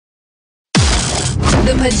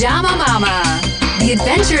The Pajama Momma. The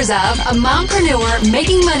adventures of a mompreneur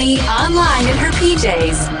making money online in her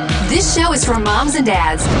PJs. This show is for moms and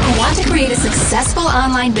dads who want to create a successful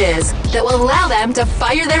online biz that will allow them to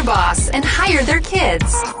fire their boss and hire their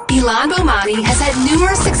kids. Ilan Bomani has had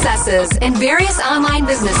numerous successes in various online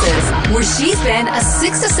businesses where she's been a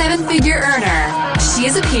 6 to 7 figure earner. She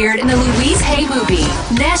has appeared in the Louise Hay movie,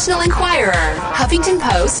 National Enquirer, Huffington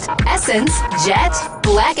Post, Essence, Jet,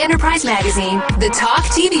 Black Enterprise Magazine, The Talk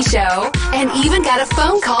TV show, and even got a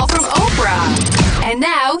phone call from Oprah. And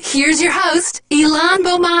now, here's your host, Ilan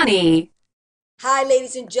Bomani. Hi,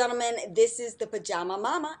 ladies and gentlemen. This is the Pajama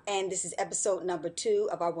Momma, and this is episode number 2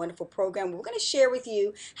 of our wonderful program. We're going to share with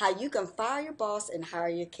you how you can fire your boss and hire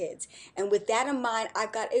your kids. And with that in mind,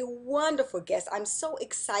 I've got a wonderful guest I'm so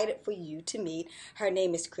excited for you to meet. Her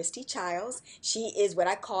name is Kristie Chiles. She is what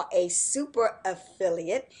I call a super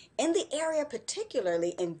affiliate in the area,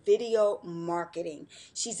 particularly in video marketing.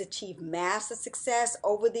 She's achieved massive success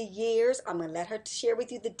over the years. I'm going to let her share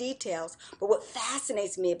with you the details. But what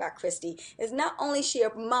fascinates me about Kristie is not only is she a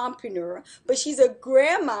mompreneur, but she's a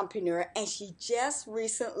grandmompreneur, and she just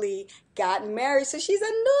recently got married, so she's a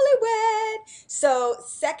newlywed. So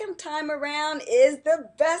second time around is the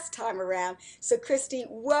best time around. So Kristie,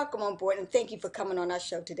 welcome on board, and thank you for coming on our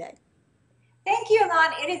show today. Thank you,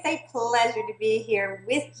 Ilan. It is a pleasure to be here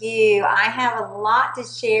with you. I have a lot to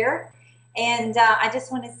share, and I just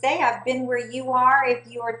want to say I've been where you are. If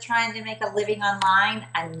you are trying to make a living online,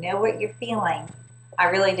 I know what you're feeling. I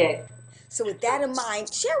really do. So with that in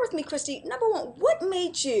mind, share with me, Kristie, number one, what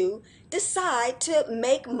made you decide to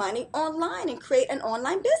make money online and create an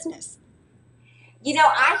online business? You know,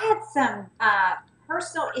 I had some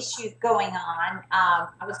personal issues going on.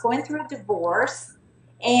 I was going through a divorce,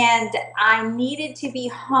 and I needed to be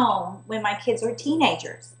home when my kids were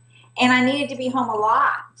teenagers. And I needed to be home a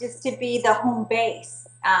lot, just to be the home base,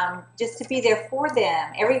 just to be there for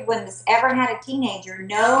them. Everyone that's ever had a teenager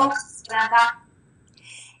knows what I'm talking.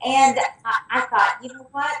 And I thought, you know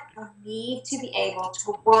what? I need to be able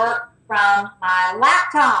to work from my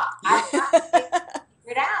laptop. I've got to figure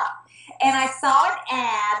it out. And I saw an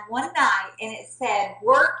ad one night, and it said,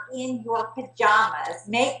 "Work in your pajamas,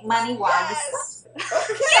 make money while you sleep."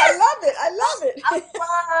 Okay, yes. I love it. I love it. I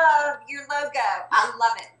love your logo. I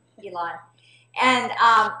love it, Elon. And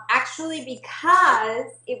actually, because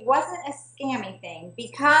it wasn't a scammy thing,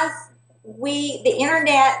 because the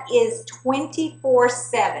internet is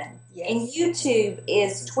 24/7, yes. And YouTube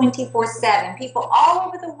is 24/7. People all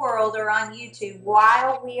over the world are on YouTube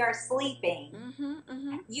while we are sleeping.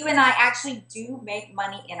 You and I actually do make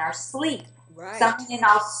money in our sleep. Right. Someone in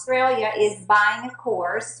Australia is buying a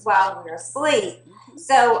course while we're asleep.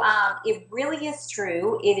 So it really is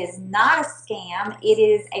true. It is not a scam. It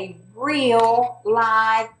is a real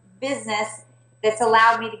live business that's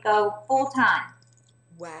allowed me to go full time.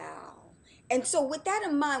 Wow. And so with that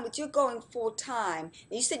in mind, with you going full time,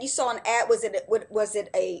 you said you saw an ad. Was it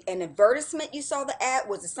an advertisement you saw the ad?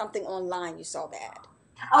 Was it something online you saw the ad?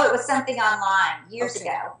 Oh, it was something online years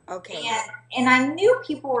ago. Okay. And I knew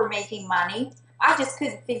people were making money. I just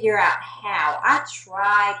couldn't figure out how. I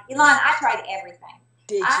tried everything.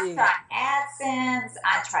 I tried AdSense.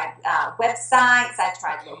 I tried websites. I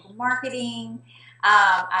tried local marketing.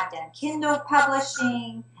 I've done Kindle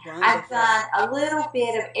publishing. Wonderful. I've done a little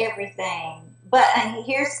bit of everything. But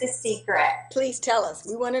here's the secret. Please tell us.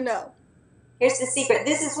 We want to know. Here's the secret.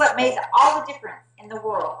 This is what made all the difference in the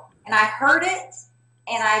world. And I heard it,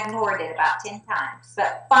 and I ignored it about 10 times.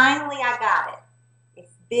 But finally, I got it.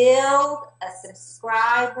 It's build a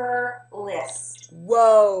subscriber list.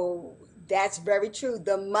 Whoa. That's very true.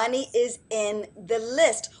 The money is in the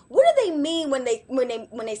list. What do they mean when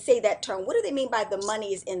they say that term? What do they mean by the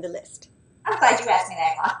money is in the list? I'm glad you asked me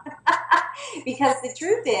that, because the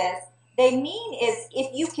truth is, they mean is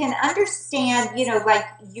if you can understand, you know, like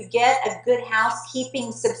you get a Good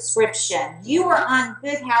Housekeeping subscription. You are on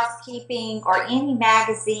Good Housekeeping or any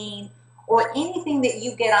magazine or anything that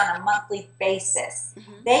you get on a monthly basis.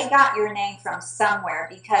 They got your name from somewhere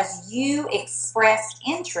because you expressed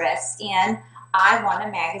interest in, I want a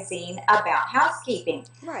magazine about housekeeping,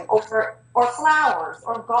 right, or flowers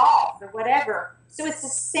or golf or whatever. So it's the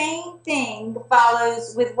same thing that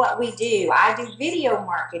follows with what we do. I do video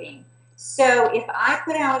marketing. So if I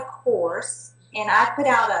put out a course and I put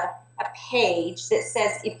out a page that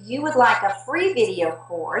says, if you would like a free video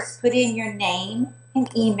course, put in your name and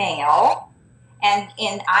email, and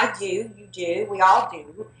I do, you do, we all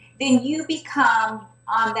do, then you become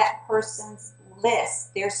on that person's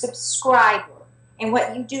list, their subscriber. And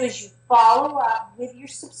what you do is you follow up with your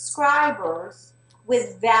subscribers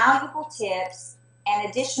with valuable tips and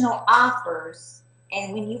additional offers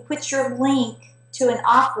And when you put your link to an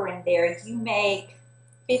offer in there, you make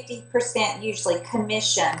 50% usually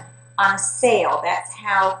commission on sale. That's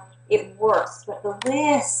how it works. But the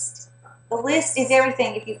list is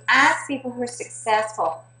everything. If you ask people who are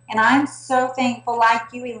successful, and I'm so thankful, like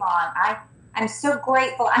you, Elon, I'm so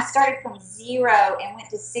grateful. I started from 0 and went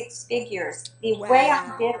to 6 figures. The way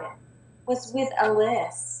I did it was with a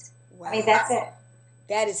list. Wow. I mean, that's it.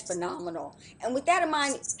 That is phenomenal. And with that in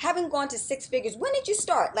mind, having gone to 6 figures, when did you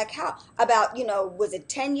start? Like how about, was it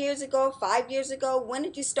 10 years ago, 5 years ago? When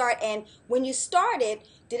did you start? And when you started,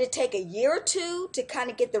 did it take a year or two to kind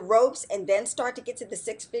of get the ropes and then start to get to the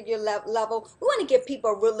 6-figure level? We want to give people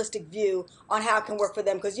a realistic view on how it can work for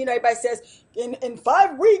them. Because, everybody says in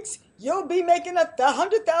 5 weeks, you'll be making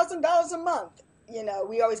 $100,000 a month.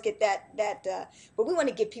 We always get that, but we want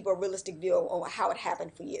to give people a realistic view on how it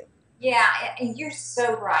happened for you. Yeah, and you're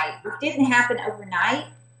so right. It didn't happen overnight.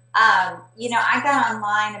 I got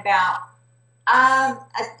online I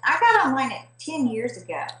got online at 10 years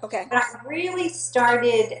ago. Okay. But I really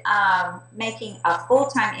started making a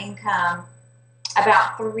full-time income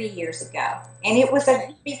about 3 years ago. And it was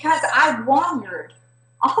because I wandered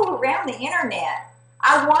all around the internet.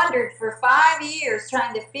 I wandered for 5 years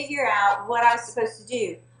trying to figure out what I was supposed to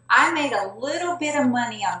do. I made a little bit of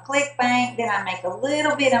money on ClickBank, then I make a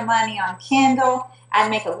little bit of money on Kindle, I'd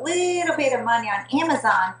make a little bit of money on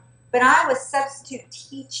Amazon, but I was substitute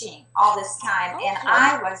teaching all this time, and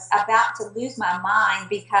I was about to lose my mind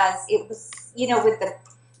because it was, with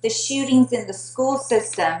the shootings in the school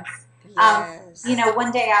systems. Yes.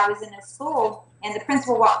 One day I was in a school, and the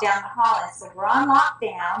principal walked down the hall and said, "We're on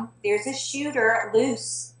lockdown. There's a shooter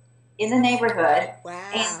loose in the neighborhood." Wow.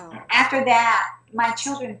 And after that, my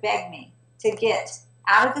children begged me to get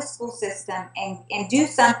out of the school system and do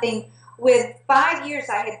something. With 5 years,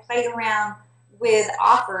 I had played around with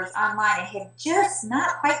offers online and had just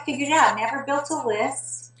not quite figured it out. I never built a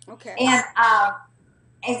list. Okay. And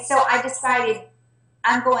so I decided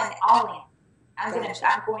I'm going all in. I'm going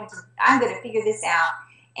to figure this out.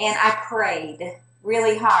 And I prayed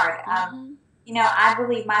really hard. I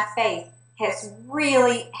believe my faith has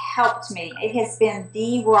really helped me. It has been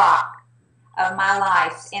the rock of my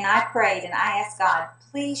life. And I prayed and I asked God,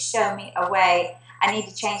 please show me a way. I need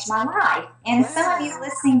to change my life. And some of you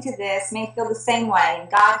listening to this may feel the same way. And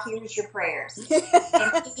God hears your prayers.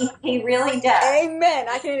 And he really does. Amen.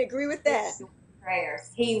 I can agree with that.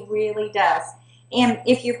 Prayers. He really does. And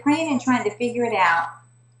if you're praying and trying to figure it out,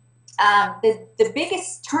 the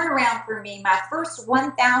biggest turnaround for me, my first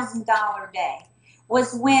 $1,000 day,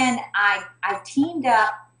 was when I teamed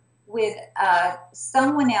up with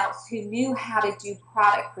someone else who knew how to do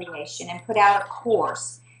product creation and put out a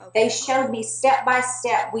course. Okay. They showed me step by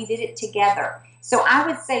step. We did it together. So I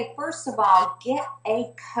would say, first of all, get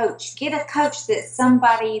a coach. Get a coach that's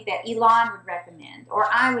somebody that Elon would recommend or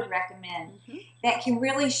I would recommend that can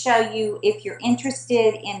really show you if you're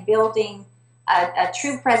interested in building a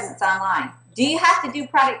true presence online. Do you have to do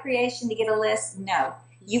product creation to get a list? No.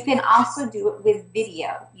 You can also do it with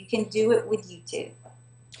video. You can do it with YouTube.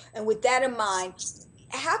 And with that in mind,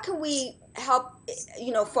 how can we help,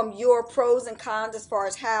 from your pros and cons as far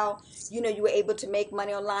as how, you were able to make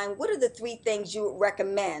money online? What are the 3 things you would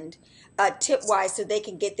recommend tip-wise so they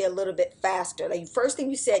can get there a little bit faster? Like, first thing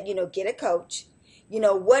you said, get a coach.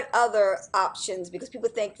 What other options? Because people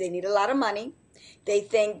think they need a lot of money. They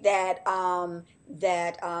think that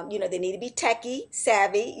they need to be techie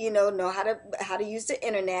savvy, know how to use the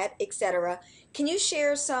internet, etc. Can you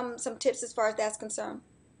share some tips as far as that's concerned?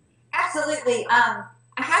 Absolutely.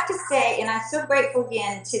 I have to say, and I'm so grateful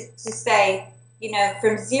again to say,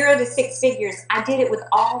 from 0 to 6 figures, I did it with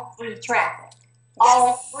all free traffic.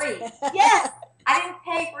 All free. Yes. I didn't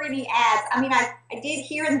pay for any ads. I mean, I did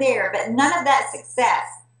here and there, but none of that success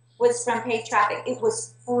was from paid traffic. It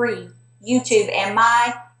was free YouTube and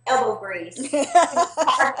my elbow grease.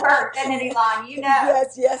 Hard work, doesn't it, Elon?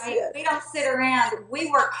 Yes. We don't sit around. We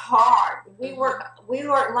work hard. We work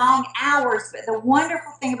long hours. But the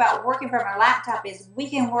wonderful thing about working from our laptop is we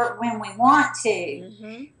can work when we want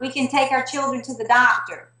to. We can take our children to the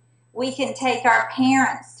doctor. We can take our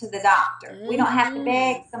parents to the doctor. We don't have to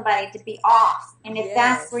beg somebody to be off. And if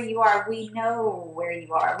that's where you are, we know where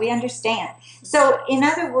you are. We understand. So, in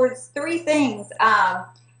other words, 3 things.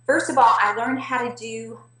 First of all, I learned how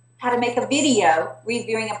to make a video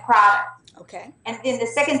reviewing a product. Okay. And then the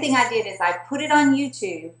second thing I did is I put it on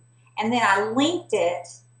YouTube, and then I linked it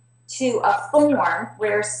to a form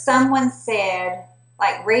where someone said,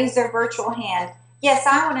 like, raise their virtual hand. Yes,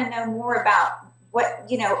 I want to know more about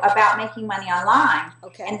about making money online.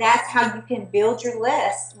 Okay. And that's how you can build your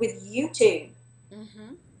list with YouTube.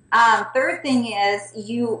 Third thing is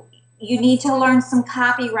you need to learn some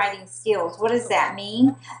copywriting skills. What does that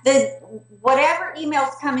mean? Whatever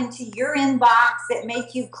emails come into your inbox that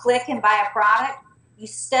make you click and buy a product, you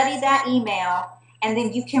study that email, and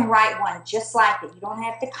then you can write one just like it. You don't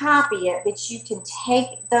have to copy it, but you can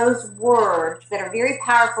take those words that are very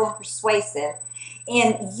powerful and persuasive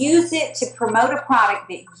and use it to promote a product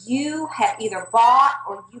that you have either bought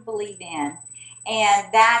or you believe in. And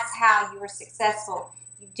that's how you are successful.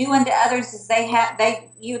 You do unto others as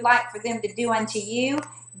you'd like for them to do unto you.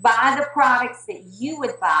 Buy the products that you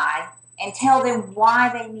would buy and tell them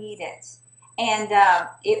why they need it. And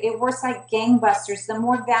it works like gangbusters. The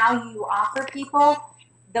more value you offer people,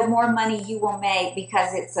 the more money you will make,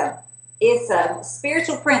 because it's a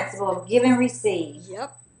spiritual principle of give and receive.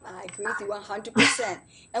 Yep, I agree with you 100%.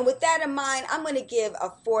 And with that in mind, I'm going to give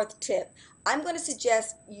a fourth tip. I'm going to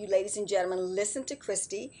suggest you, ladies and gentlemen, listen to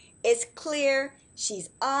Kristie. It's clear, she's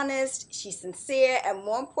honest, she's sincere, and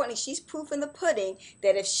more importantly, she's proof in the pudding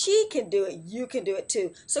that if she can do it, you can do it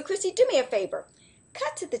too. So Kristie, do me a favor.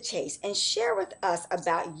 Cut to the chase and share with us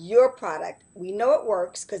about your product. We know it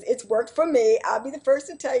works because it's worked for me. I'll be the first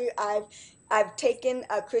to tell you I've taken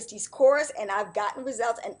Kristie's course and I've gotten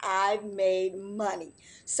results and I've made money.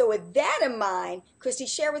 So with that in mind, Kristie,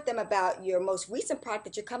 share with them about your most recent product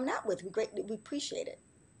that you're coming out with. We appreciate it.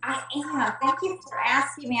 I am. Thank you for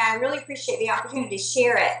asking me. I really appreciate the opportunity to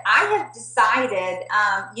share it. I have decided,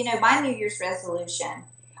 my New Year's resolution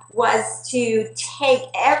was to take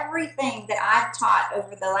everything that I've taught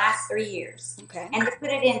over the last 3 years and to put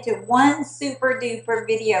it into one super duper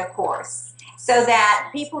video course, so that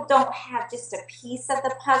people don't have just a piece of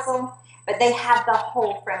the puzzle, but they have the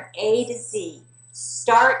whole from A to Z.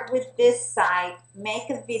 Start with this site, make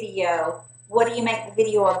a video. What do you make the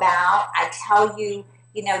video about? I tell you,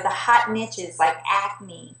 the hot niches like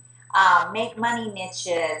acne, make money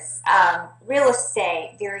niches, real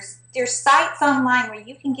estate. There's sites online where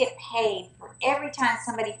you can get paid for every time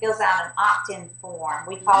somebody fills out an opt-in form.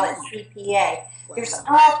 We call it CPA. Wow. There's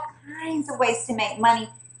all kinds of ways to make money,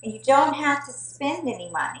 and you don't have to spend any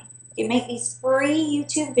money. You make these free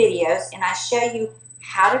YouTube videos, and I show you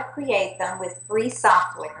how to create them with free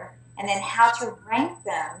software, and then how to rank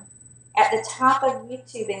them at the top of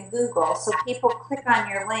YouTube and Google so people click on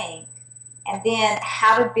your link, and then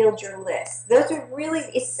how to build your list. Those are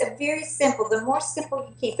it's very simple. The more simple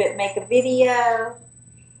you keep it, make a video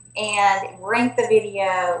and rank the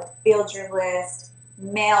video, build your list,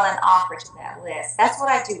 mail an offer to that list. That's what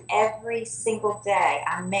I do every single day.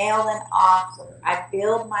 I mail an offer, I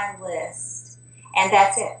build my list, and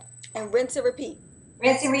that's it. And rinse and repeat.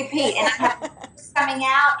 Rinse and repeat. And I have coming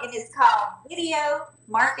out, and it's called Video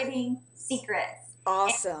Marketing Secrets.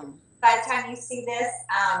 Awesome. And by the time you see this,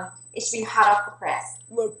 it should be hot off the press.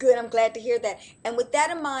 Well, good. I'm glad to hear that. And with that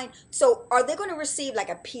in mind, so are they going to receive like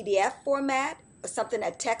a PDF format or something,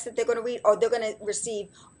 a text that they're going to read, or they're going to receive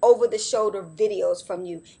over-the-shoulder videos from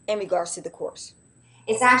you in regards to the course?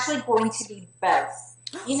 It's actually going to be both.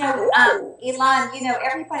 Elon,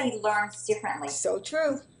 everybody learns differently. So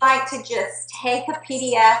true. I like to just take a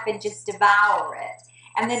PDF and just devour it.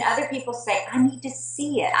 And then other people say, I need to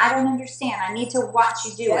see it. I don't understand. I need to watch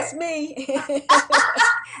you do That's it. That's me.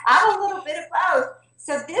 I'm a little bit of both.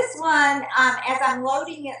 So this one, as I'm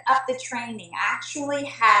loading up the training, I actually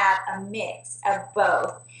have a mix of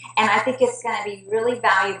both. And I think it's going to be really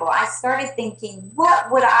valuable. I started thinking,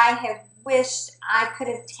 what would I have wished I could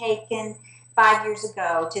have taken 5 years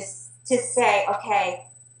ago to say, okay,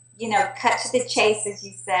 cut to the chase, as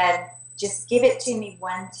you said, just give it to me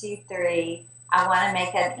 1, 2, 3. I want to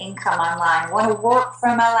make an income online. I want to work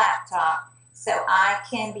from a laptop so I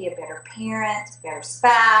can be a better parent, better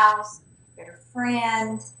spouse, better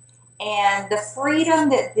friend. And the freedom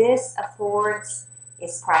that this affords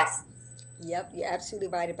is priceless. Yep, you're absolutely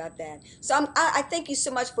right about that. So I thank you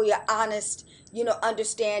so much for your honest,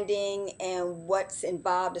 understanding and what's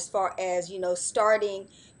involved as far as, starting,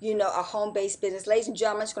 a home-based business. Ladies and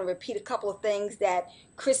gentlemen, I'm just going to repeat a couple of things that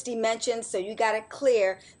Kristie mentioned so you got it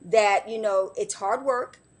clear that, it's hard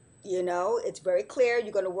work. It's very clear.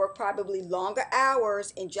 You're going to work probably longer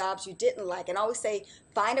hours in jobs you didn't like. And I always say,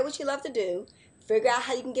 find out what you love to do. Figure out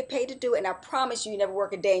how you can get paid to do it, and I promise you never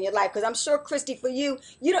work a day in your life. Because I'm sure, Kristie, for you,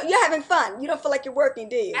 you're having fun. You don't feel like you're working,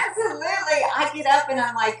 do you? Absolutely. I get up and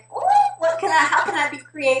I'm like, how can I be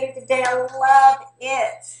creative today? I love it.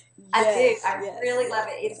 Yes, I do. I really love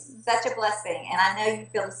it. It's such a blessing, and I know you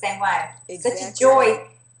feel the same way. Exactly. Such a joy.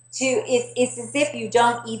 It's as if you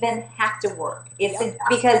don't even have to work. It's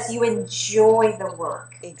because you enjoy the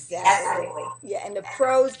work. Exactly. Absolutely. Yeah, and the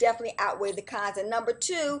pros definitely outweigh the cons. And number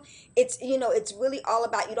two, it's really all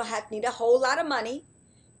about, you don't need a whole lot of money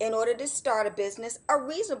in order to start a business, a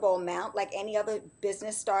reasonable amount, like any other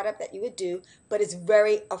business startup that you would do, but it's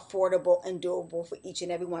very affordable and doable for each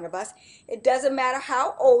and every one of us. It doesn't matter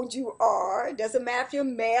how old you are. It doesn't matter if you're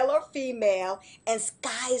male or female. And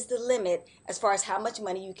sky's the limit as far as how much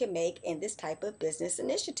money you can make in this type of business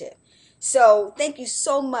initiative. So thank you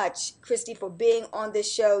so much, Kristie, for being on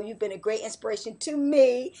this show. You've been a great inspiration to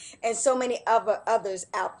me and so many others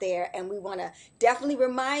out there. And we want to definitely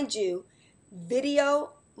remind you,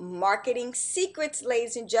 video marketing secrets,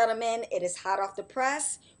 ladies and gentlemen. It is hot off the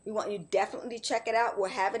press. We want you to definitely check it out. We'll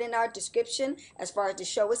have it in our description as far as the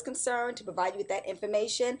show is concerned to provide you with that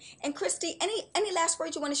information. And Kristie, any last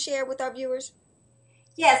words you want to share with our viewers?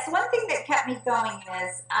 Yes, one thing that kept me going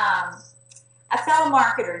is a fellow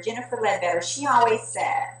marketer, Jennifer Ledbetter, she always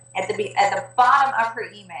said at the bottom of her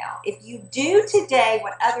email, if you do today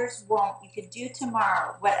what others won't, you could do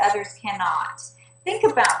tomorrow what others cannot. Think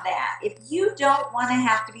about that. If you don't want to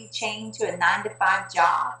have to be chained to a 9-to-5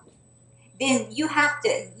 job, then you got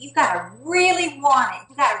to really want it.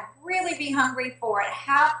 You got to really be hungry for it.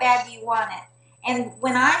 How bad do you want it? And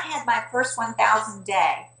when I had my first 1,000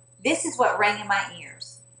 day, this is what rang in my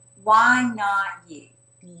ears. Why not you?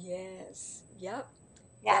 Yes. Yep.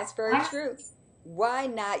 Yeah. That's very true. Why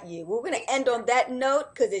not you? We're going to end on that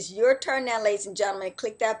note because it's your turn now, ladies and gentlemen.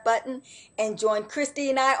 Click that button and join Kristie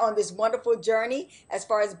and I on this wonderful journey as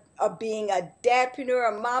far as being a dadpreneur,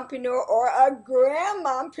 a mompreneur, or a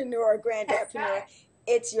grandmompreneur, or granddadpreneur. Right.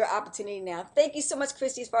 It's your opportunity now. Thank you so much,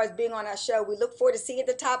 Kristie, as far as being on our show. We look forward to seeing you at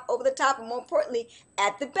the top, over the top, and more importantly,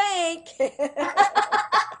 at the bank.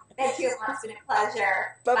 Thank you. It's been a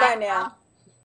pleasure. Bye-bye now.